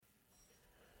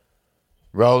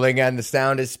Rolling and the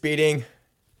sound is speeding.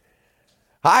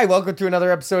 Hi, welcome to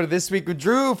another episode of This Week with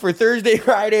Drew for Thursday,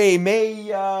 Friday, May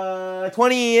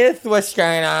 20th. What's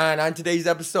going on? On today's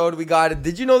episode, we got,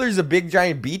 did you know there's a big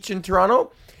giant beach in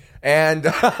Toronto? And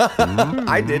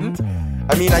I didn't.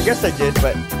 I mean, I guess I did,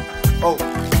 but,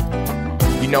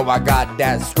 you know I got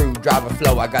that screwdriver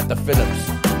flow. I got the Phillips.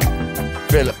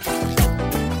 Phillips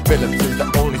is the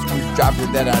only screwdriver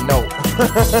that I know.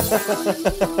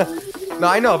 No,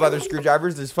 I know of other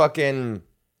screwdrivers. There's fucking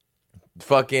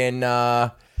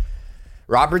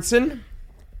Robertson,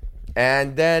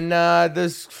 and then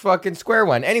this fucking square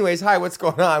one. Anyways, hi, what's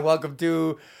going on? Welcome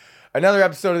to another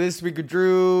episode of This Week with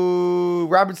Drew.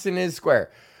 Robertson is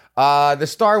square. The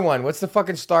star one. What's the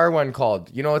fucking star one called?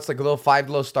 You know, it's like a little 5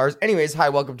 little stars. Anyways, hi,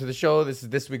 welcome to the show. This is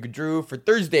This Week with Drew for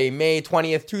Thursday, May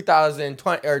 20th,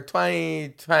 2020 or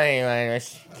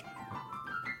 2020.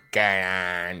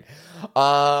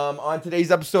 On today's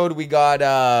episode, we got.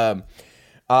 Did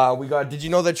you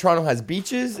know that Toronto has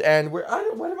beaches? And what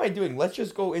am I doing? Let's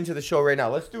just go into the show right now.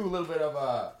 Let's do a little bit of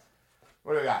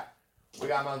what do we got? We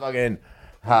got motherfucking.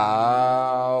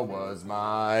 How was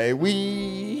my week?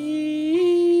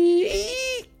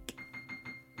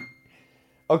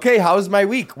 Okay, how's my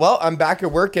week? Well, I'm back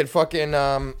at work at fucking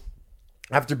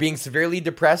after being severely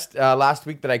depressed last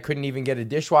week that I couldn't even get a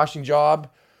dishwashing job.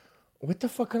 What the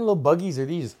fuck kind of little buggies are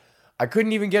these? I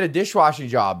couldn't even get a dishwashing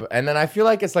job. And then I feel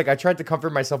like it's like I tried to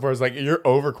comfort myself where I was like, you're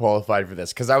overqualified for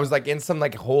this. Because I was like in some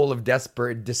like hole of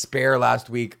despair last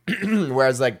week. Where I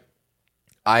was like,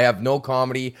 I have no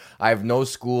comedy. I have no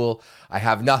school. I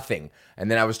have nothing.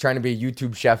 And then I was trying to be a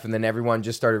YouTube chef and then everyone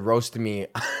just started roasting me.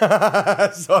 So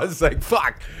I was like,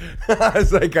 fuck. I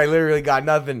was like, I literally got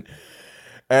nothing.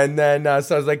 And then,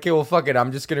 so I was like, okay, well, fuck it.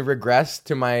 I'm just going to regress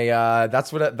to my,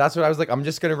 that's what I was like. I'm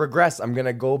just going to regress. I'm going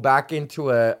to go back into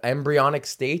a embryonic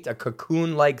state, a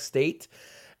cocoon-like state,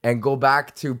 and go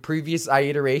back to previous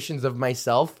iterations of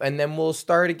myself. And then we'll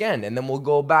start again. And then we'll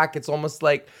go back. It's almost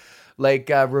like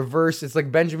reverse. It's like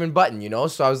Benjamin Button, you know?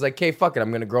 So I was like, okay, fuck it.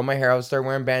 I'm going to grow my hair out, start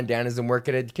wearing bandanas, and work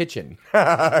at a kitchen,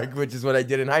 which is what I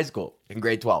did in high school in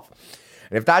grade 12.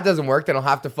 And if that doesn't work, then I'll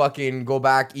have to fucking go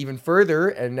back even further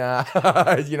and,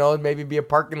 you know, maybe be a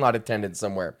parking lot attendant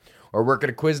somewhere or work at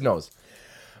a Quiznos.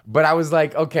 But I was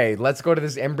like, okay, let's go to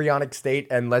this embryonic state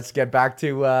and let's get back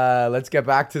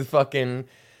to fucking,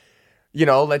 you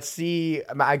know, let's see.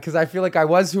 Because I feel like I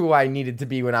was who I needed to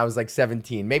be when I was like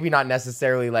 17. Maybe not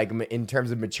necessarily like in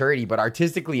terms of maturity, but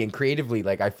artistically and creatively.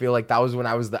 Like I feel like that was when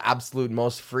I was the absolute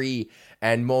most free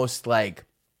and most like,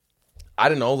 I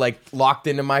don't know, like locked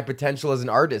into my potential as an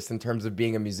artist in terms of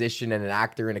being a musician and an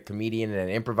actor and a comedian and an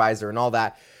improviser and all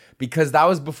that. Because that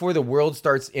was before the world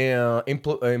starts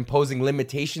imposing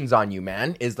limitations on you,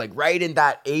 man. Is like right in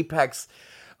that apex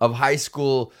of high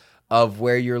school of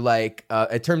where you're like,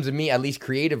 in terms of me, at least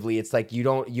creatively, it's like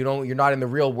you're not in the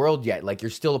real world yet. Like you're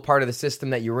still a part of the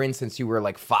system that you were in since you were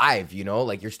like 5, you know,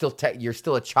 like you're still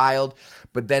a child.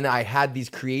 But then I had these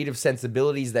creative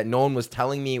sensibilities that no one was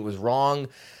telling me it was wrong.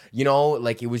 You know,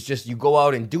 like it was just, you go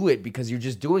out and do it because you're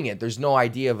just doing it. There's no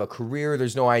idea of a career.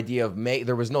 There's no idea of,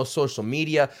 there was no social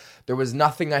media. There was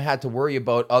nothing I had to worry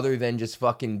about other than just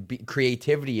fucking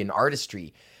creativity and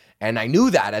artistry. And I knew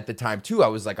that at the time too. I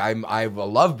was like, I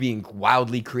love being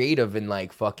wildly creative and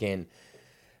like fucking,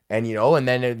 and you know, and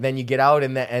then you get out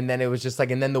and then it was just like,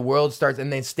 and then the world starts,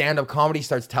 and then stand-up comedy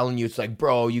starts telling you, it's like,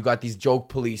 bro, you got these joke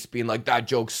police being like, that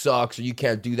joke sucks, or you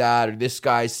can't do that, or this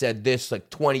guy said this like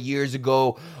 20 years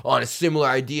ago on a similar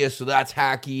idea, so that's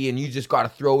hacky, and you just got to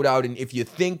throw it out, and if you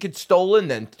think it's stolen,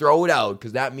 then throw it out,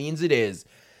 because that means it is,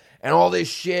 and all this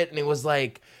shit, and it was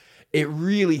like, it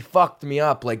really fucked me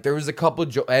up. Like, there was a couple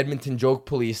Edmonton joke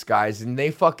police guys, and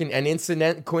they fucking, and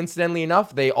coincidentally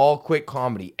enough, they all quit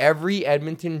comedy. Every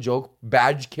Edmonton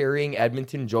badge-carrying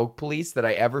Edmonton joke police that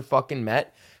I ever fucking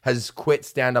met has quit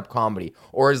stand-up comedy,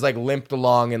 or has, like, limped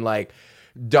along and, like,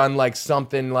 done, like,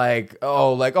 something like,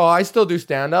 oh, I still do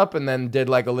stand-up, and then did,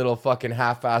 like, a little fucking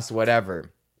half-ass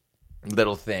whatever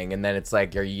little thing, and then it's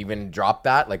like, are you even drop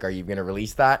that? Like, are you gonna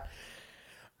release that?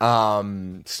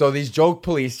 So these joke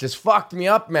police just fucked me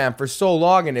up, man, for so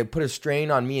long, and it put a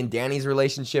strain on me and Danny's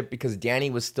relationship because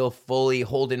Danny was still fully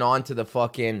holding on to the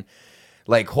fucking,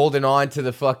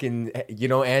 you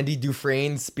know, Andy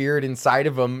Dufresne spirit inside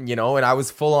of him, you know, and I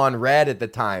was full on red at the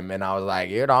time, and I was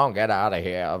like, you don't get out of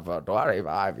here for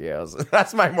 25 years.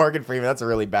 That's my Morgan Freeman. That's a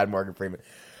really bad Morgan Freeman.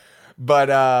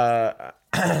 But,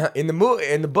 in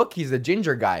the book, he's a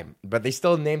ginger guy, but they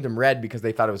still named him Red because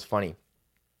they thought it was funny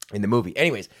in the movie.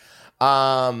 Anyways,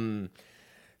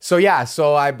 So yeah,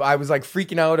 so I was like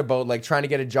freaking out about like trying to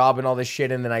get a job and all this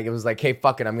shit, and then I was like, hey,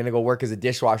 fuck it, I'm gonna go work as a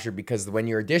dishwasher, because when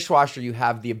you're a dishwasher, you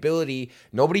have the ability,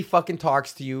 nobody fucking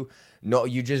talks to you. No,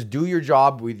 you just do your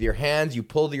job with your hands, you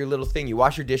pull your little thing, you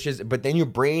wash your dishes, but then your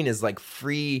brain is like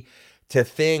free to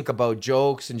think about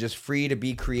jokes and just free to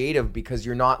be creative, because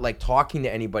you're not like talking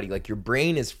to anybody. Like your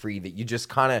brain is free, that you just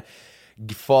kind of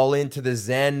fall into the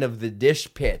zen of the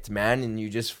dish pit, man, and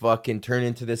you just fucking turn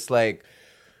into this like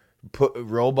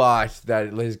robot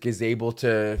that is able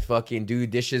to fucking do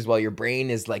dishes while your brain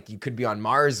is like, you could be on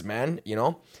Mars, man, you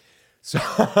know?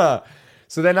 So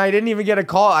so then I didn't even get a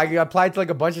call. I applied to like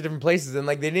a bunch of different places, and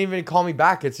like they didn't even call me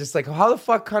back. It's just like, how the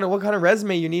fuck what kind of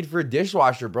resume you need for a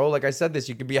dishwasher, bro? Like I said this,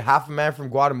 you could be a half a man from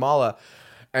Guatemala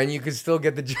and you could still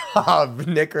get the job.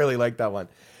 Nick really liked that one.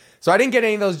 So I didn't get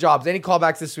any of those jobs, any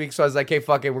callbacks this week. So I was like, hey,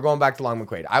 fuck it, we're going back to Long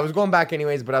McQuaid. I was going back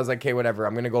anyways, but I was like, hey, whatever,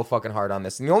 I'm going to go fucking hard on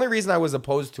this. And the only reason I was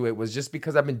opposed to it was just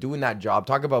because I've been doing that job.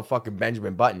 Talk about fucking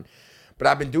Benjamin Button. But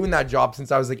I've been doing that job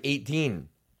since I was like 18.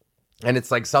 And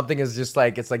it's like something is just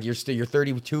like, it's like you're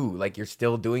 32, like you're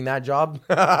still doing that job.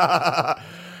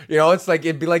 You know, it's like,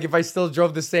 it'd be like if I still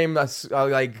drove the same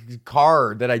like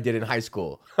car that I did in high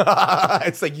school.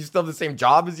 It's like, you still have the same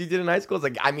job as you did in high school. It's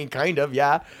like, I mean, kind of,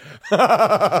 yeah.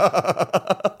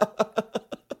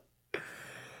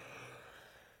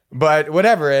 But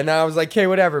whatever. And I was like, hey,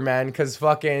 whatever, man. Because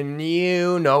fucking,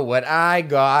 you know what I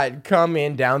got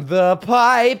coming down the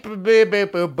pipe. Boo, boo,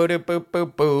 boo, boo, boo, boo,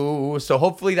 boo. So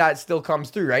hopefully that still comes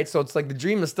through, right? So it's like the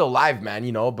dream is still alive, man,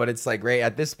 you know. But it's like, right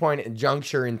at this point in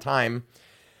juncture in time,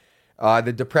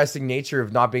 the depressing nature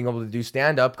of not being able to do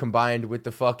stand-up combined with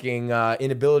the fucking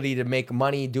inability to make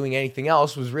money doing anything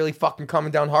else was really fucking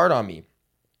coming down hard on me.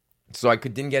 So I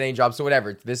didn't get any jobs. So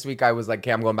whatever. This week I was like,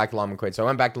 okay, I'm going back to Long McQuaid. So I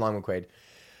went back to Long McQuaid.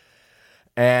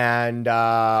 And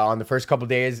on the first couple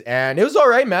days, and it was all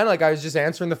right, man. Like I was just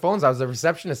answering the phones. I was a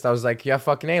receptionist. I was like, yeah,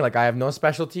 fucking A. Like I have no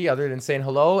specialty other than saying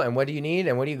hello and what do you need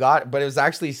and what do you got. But it was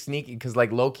actually sneaky because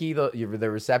like low key, the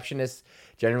receptionists,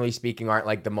 generally speaking, aren't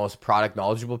like the most product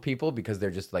knowledgeable people because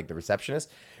they're just like the receptionist,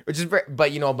 which is very,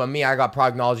 but you know, but me, I got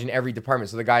product knowledge in every department.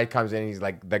 So the guy comes in, and he's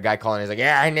like, the guy calling, he's like,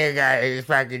 yeah, I knew guys,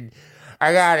 fucking,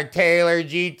 I got a Taylor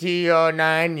GT09.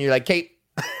 And you're like, Kate.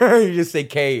 You just say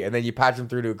K, and then you patch them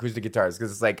through to acoustic guitars,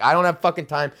 because it's like, I don't have fucking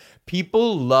time.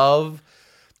 People love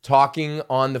talking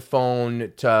on the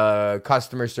phone to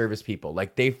customer service people.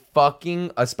 Like they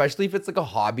fucking, especially if it's like a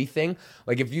hobby thing.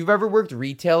 Like if you've ever worked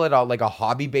retail at like a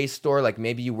hobby based store, like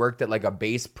maybe you worked at like a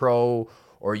Bass Pro,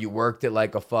 or you worked at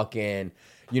like a fucking,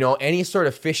 you know, any sort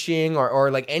of fishing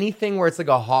or like anything where it's like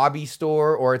a hobby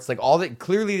store, or it's like all that,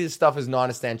 clearly this stuff is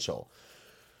non-essential.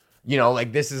 You know,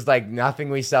 like this is like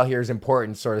nothing we sell here is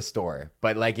important sort of store.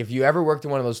 But like if you ever worked in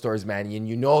one of those stores, man, and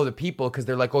you know the people because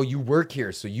they're like, oh, you work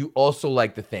here, so you also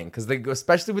like the thing. Because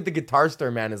especially with the guitar store,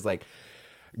 man, is like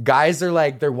guys are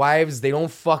like their wives, they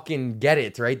don't fucking get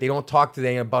it, right? They don't talk to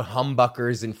them about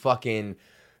humbuckers and fucking,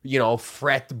 you know,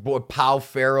 Pal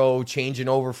Faro changing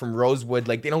over from Rosewood.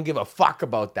 Like they don't give a fuck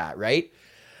about that, right?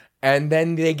 And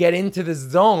then they get into the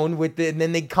zone with it, and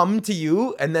then they come to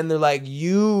you, and then they're like,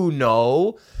 you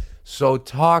know. So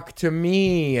talk to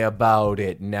me about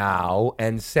it now.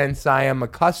 And since I am a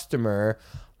customer,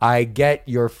 I get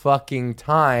your fucking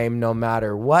time no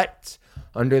matter what,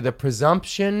 under the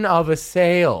presumption of a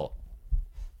sale.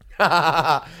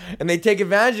 And they take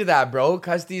advantage of that, bro.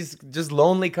 Custies, just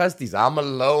lonely custies. I'm a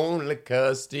lonely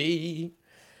custy.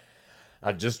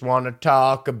 I just want to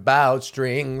talk about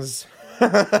strings.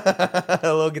 A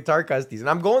little guitar custies, and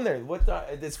I'm going there.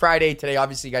 It's Friday today,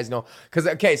 obviously you guys know, because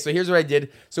okay, so here's what I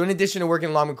did. So in addition to working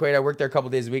in Long McQuaid, I worked there a couple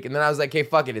days a week, and then I was like, hey,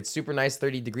 fuck it, it's super nice,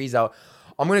 30 degrees out,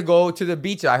 I'm gonna go to the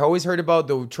beach. I always heard about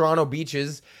the Toronto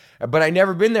beaches, but I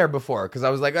never been there before, because I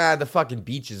was like, the fucking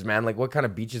beaches, man, like what kind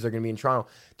of beaches are gonna be in Toronto?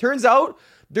 Turns out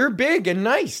they're big and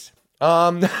nice.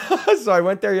 So I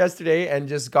went there yesterday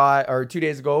and or 2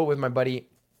 days ago with my buddy.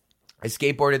 I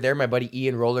skateboarded there. My buddy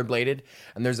Ian rollerbladed,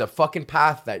 and there's a fucking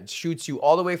path that shoots you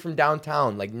all the way from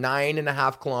downtown, like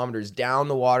 9.5 kilometers down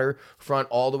the waterfront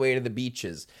all the way to the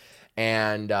beaches.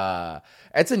 And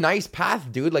it's a nice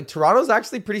path, dude. Like Toronto's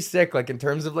actually pretty sick, like in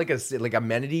terms of like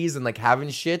amenities and like having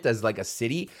shit as like a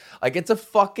city. Like it's a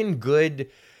fucking good.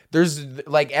 There's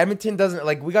like Edmonton doesn't,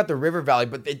 like we got the River Valley,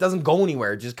 but it doesn't go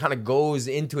anywhere. It just kind of goes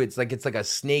into it's like a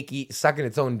snake sucking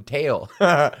its own tail.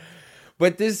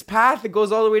 But this path, it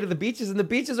goes all the way to the beaches, and the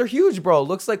beaches are huge, bro. It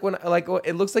looks like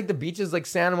it looks like the beaches like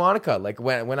Santa Monica, like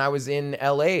when I was in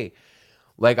LA.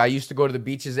 Like, I used to go to the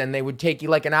beaches and they would take you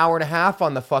like an hour and a half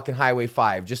on the fucking Highway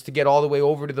 5 just to get all the way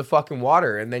over to the fucking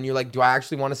water. And then you're like, do I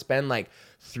actually want to spend like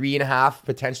 3.5,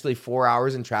 potentially 4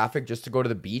 hours in traffic just to go to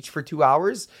the beach for 2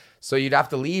 hours? So you'd have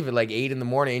to leave at like 8 in the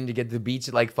morning to get to the beach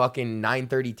at like fucking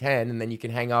 9:30, 10. And then you can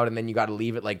hang out and then you got to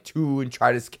leave at like 2 and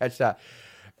try to catch that.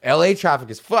 LA traffic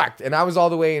is fucked. And I was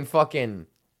all the way in fucking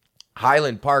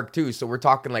Highland Park too. So we're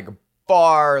talking like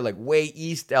far, like way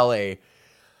East LA.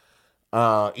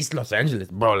 East Los Angeles,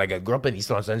 bro. Like I grew up in East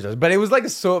Los Angeles, but it was like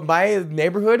my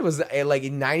neighborhood was like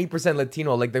 90%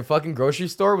 Latino. Like the fucking grocery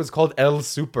store was called El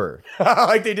Super.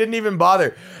 Like they didn't even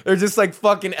bother. They're just like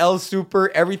fucking El Super.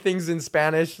 Everything's in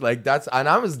Spanish. Like and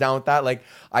I was down with that. Like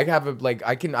I have a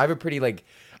pretty like.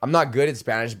 I'm not good at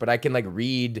Spanish, but I can like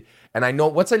read and I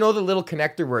know the little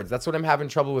connector words. That's what I'm having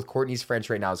trouble with Courtney's French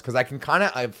right now is because I can kind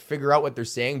of figure out what they're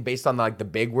saying based on like the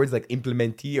big words like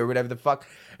implementee or whatever the fuck.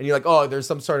 And you're like, oh, there's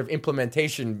some sort of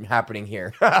implementation happening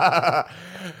here.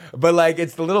 But like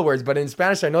it's the little words. But in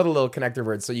Spanish, I know the little connector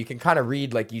words. So you can kind of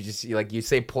read like you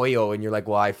say pollo and you're like,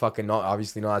 well, I fucking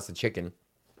obviously know that's a chicken.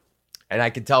 And I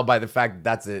can tell by the fact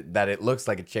that it looks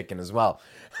like a chicken as well.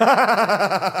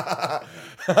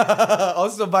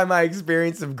 Also by my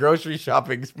experience of grocery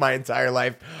shopping my entire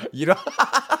life, you know,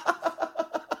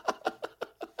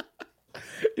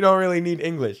 you don't really need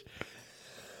English.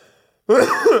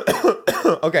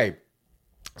 Okay.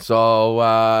 So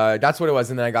that's what it was.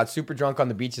 And then I got super drunk on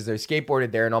the beaches. I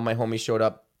skateboarded there and all my homies showed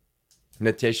up.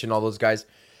 Natish and all those guys.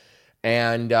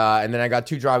 And then I got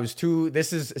too drunk.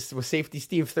 This was Safety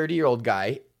Steve, 30-year-old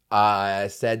guy.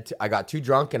 Said I got too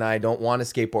drunk and I don't want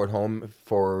to skateboard home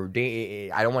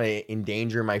I don't want to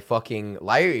endanger my fucking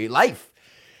life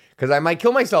because I might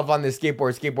kill myself on this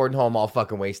skateboarding home all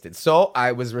fucking wasted. So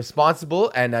I was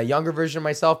responsible and a younger version of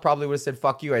myself probably would have said,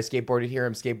 fuck you. I skateboarded here.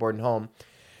 I'm skateboarding home.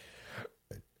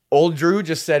 Old Drew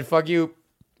just said, fuck you.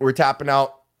 We're tapping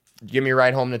out. Give me a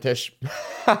ride home, Natish.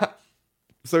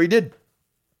 So he did.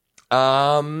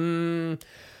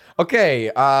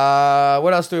 Okay,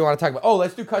 what else do we want to talk about? Oh,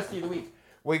 let's do custody of the week.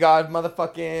 We got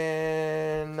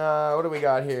motherfucking, what do we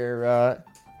got here?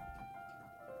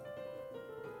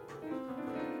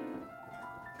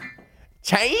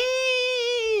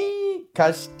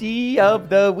 Custody of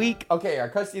the week. Okay, our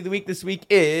custody of the week this week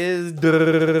is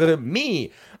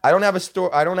me. I don't have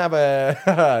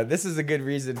a this is a good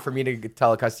reason for me to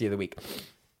tell a custody of the week.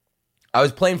 I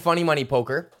was playing funny money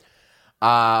poker.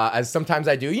 As sometimes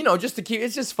I do, you know, just to keep,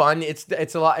 it's just fun. It's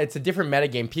a different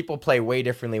metagame. People play way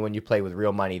differently when you play with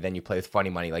real money than you play with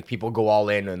funny money. Like people go all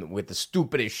in and with the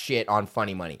stupidest shit on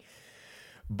funny money.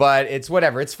 But it's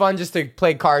whatever. It's fun just to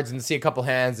play cards and see a couple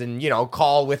hands and, you know,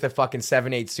 call with a fucking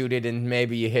 7-8 suited and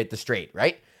maybe you hit the straight,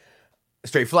 right?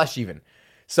 Straight flush even.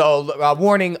 So,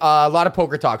 warning, a lot of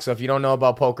poker talk. So if you don't know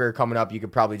about poker coming up, you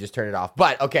could probably just turn it off.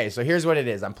 But, okay, so here's what it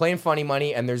is. I'm playing funny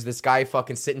money, and there's this guy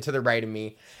fucking sitting to the right of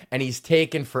me, and he's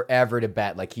taking forever to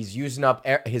bet. Like, he's using up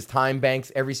his time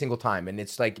banks every single time. And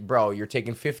it's like, bro, you're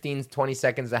taking 15, 20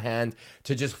 seconds a hand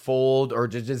to just fold or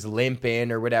to just limp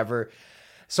in or whatever.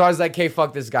 So I was like, hey,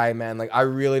 fuck this guy, man. Like, I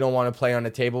really don't want to play on the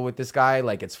table with this guy.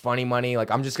 Like, it's funny money.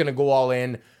 Like, I'm just going to go all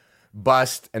in,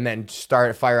 bust, and then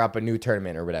fire up a new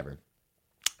tournament or whatever.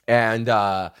 And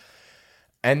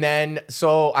then,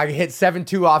 so I hit 7-2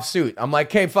 offsuit. I'm like,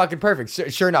 okay, fucking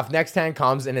perfect. Sure enough, next hand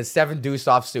comes and it's 7 deuce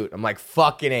offsuit. I'm like,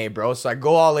 fucking A, bro. So I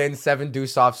go all in, 7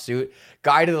 deuce offsuit.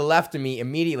 Guy to the left of me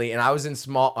immediately, and I was in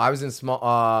small, what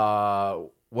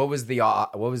was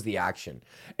the action?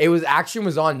 Action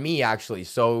was on me, actually.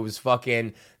 So it was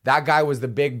fucking, that guy was the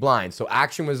big blind. So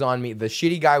action was on me. The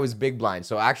shitty guy was big blind.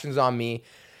 So action's on me.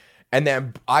 And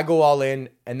then I go all in,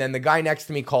 and then the guy next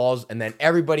to me calls, and then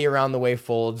everybody around the way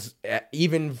folds,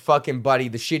 even fucking Buddy,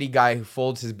 the shitty guy who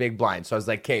folds his big blind. So I was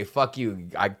like, okay, fuck you.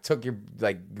 I took we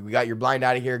got your blind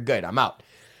out of here. Good, I'm out.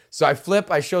 So I flip,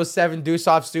 I show 7 deuce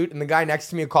offsuit, and the guy next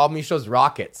to me who called me shows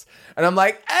rockets. And I'm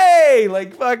like, hey,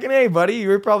 like fucking hey, buddy, you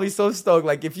were probably so stoked.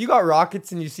 Like if you got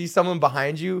rockets and you see someone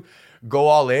behind you go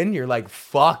all in, you're like,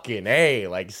 fucking hey,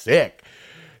 like sick.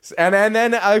 And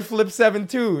then I flip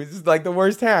 7-2. It's like the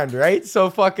worst hand, right? So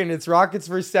fucking it's Rockets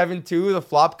versus 7-2. The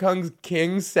flop comes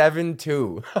King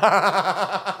 7-2.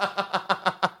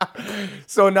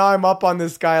 So now I'm up on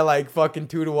this guy like fucking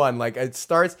 2-1. Like it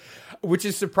starts, which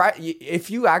is surprising. If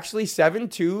you actually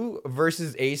 7-2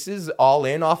 versus aces all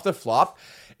in off the flop,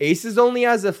 aces only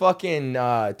has a fucking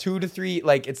 2-3.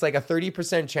 Like it's like a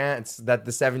 30% chance that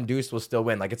the 7 deuce will still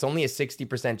win. Like it's only a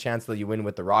 60% chance that you win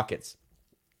with the Rockets.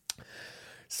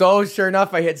 So sure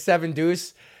enough, I hit 7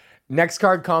 deuce. Next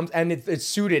card comes and it's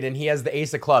suited and he has the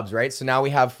ace of clubs, right? So now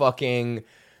we have fucking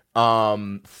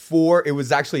It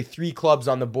was actually 3 clubs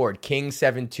on the board, king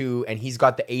 7-2, and he's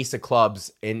got the ace of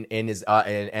clubs in his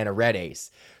and a red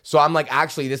ace. So I'm like,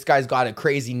 actually, this guy's got a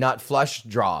crazy nut flush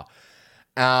draw.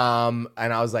 And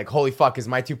I was like, holy fuck, is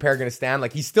my 2 pair gonna stand?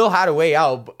 Like, he still had a way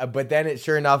out, but then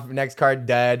sure enough, next card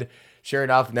dead. Sure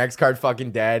enough, next card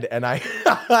fucking dead. And I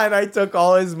and I took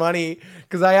all his money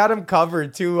because I had him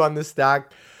covered too on the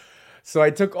stack. So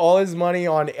I took all his money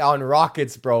on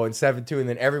Rockets, bro, in 7-2, and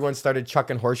then everyone started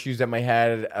chucking horseshoes at my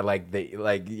head, like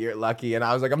you're lucky, and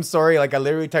I was like, I'm sorry, like I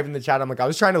literally typed in the chat, I'm like, I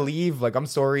was trying to leave, like I'm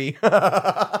sorry,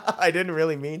 I didn't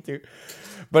really mean to,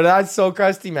 but that's so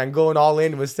crusty, man, going all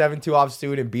in with 7-2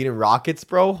 offsuit and beating Rockets,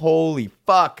 bro, holy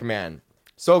fuck, man,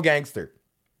 so gangster.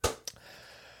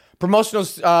 Promotional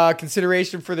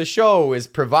consideration for the show is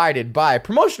provided by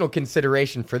Promotional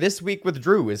consideration for This Week with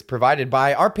Drew is provided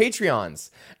by our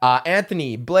Patreons.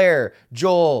 Anthony, Blair,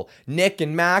 Joel, Nick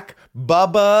and Mac,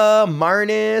 Bubba,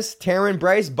 Marnus, Taryn,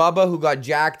 Bryce, Bubba, who got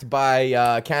jacked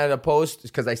by Canada Post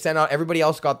because I sent out, everybody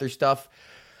else got their stuff.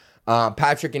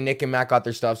 Patrick and Nick and Mac got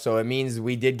their stuff, so it means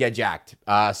we did get jacked.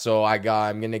 So I'm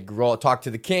going to talk to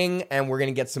the king, and we're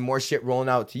going to get some more shit rolling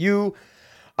out to you.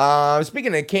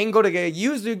 Speaking of King, go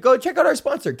check out our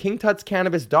sponsor,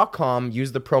 KingTutsCannabis.com.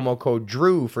 Use the promo code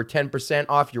DREW for 10%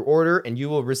 off your order, and you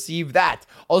will receive that.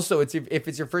 Also, if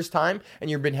it's your first time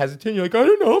and you've been hesitant, you're like, I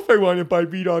don't know if I want to buy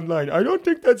weed online. I don't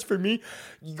think that's for me.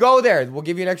 Go there. We'll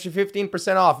give you an extra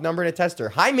 15% off. Number and a tester.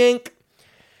 Hi, Mink.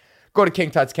 Go to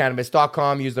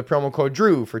KingTutsCannabis.com. Use the promo code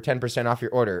DREW for 10% off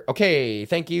your order. Okay,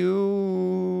 thank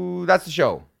you. That's the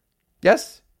show.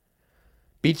 Yes?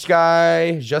 Beach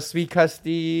guy, Je suis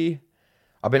Custy.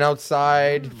 I've been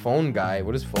outside. Phone guy.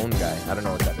 What is phone guy? I don't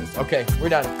know what that is. Okay, we're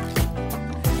done.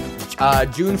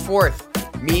 June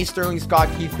 4th, me, Sterling Scott,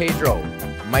 Keith Pedro.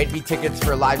 Might be tickets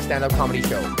for a live stand-up comedy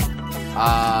show.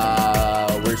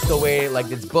 We're still waiting, like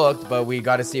it's booked, but we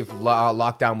got to see if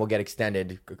lockdown will get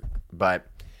extended. But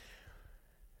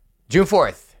June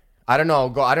 4th. I don't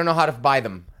know. I don't know how to buy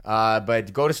them.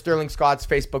 But go to Sterling Scott's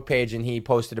Facebook page and he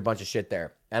posted a bunch of shit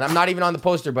there. And I'm not even on the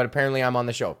poster, but apparently I'm on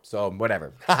the show. So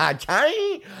whatever.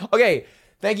 Okay.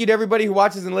 Thank you to everybody who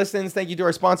watches and listens. Thank you to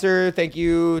our sponsor. Thank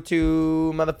you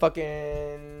to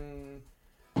motherfucking...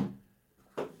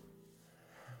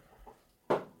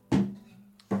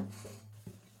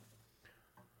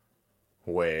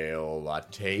 Well, I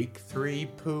take 3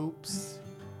 poops,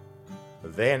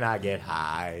 then I get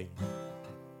high.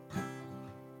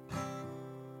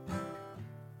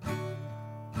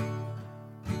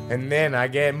 And then I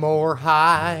get more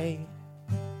high.